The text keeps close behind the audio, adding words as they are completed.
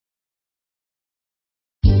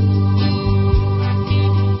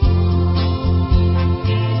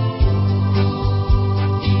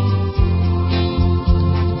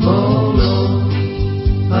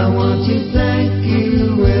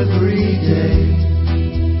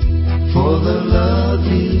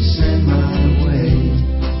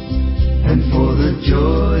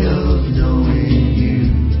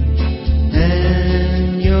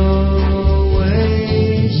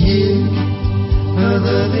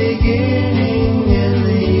beginning and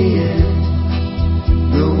the end,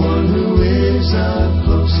 the one who is our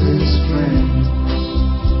closest friend,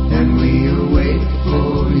 and we await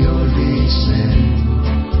for your descent.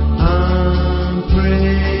 I'm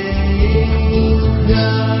praying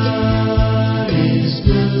God is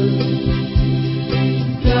good,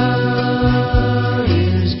 God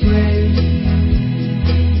is great,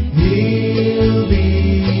 He'll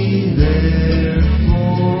be there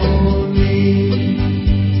for me.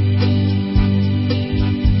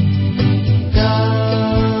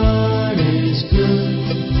 God is good,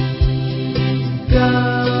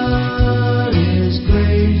 God is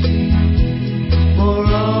great, for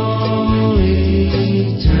all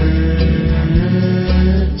eternity.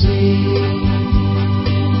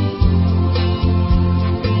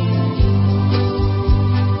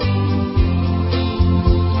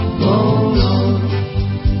 Oh Lord,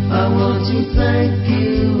 I want to thank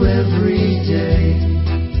you every day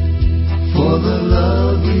for the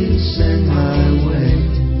love you send my way,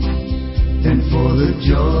 and for the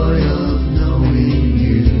joy of knowing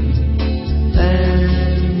you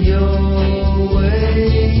and your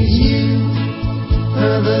ways. You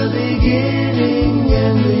are the beginning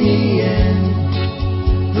and the end,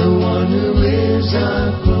 the one who is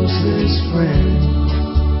our closest friend,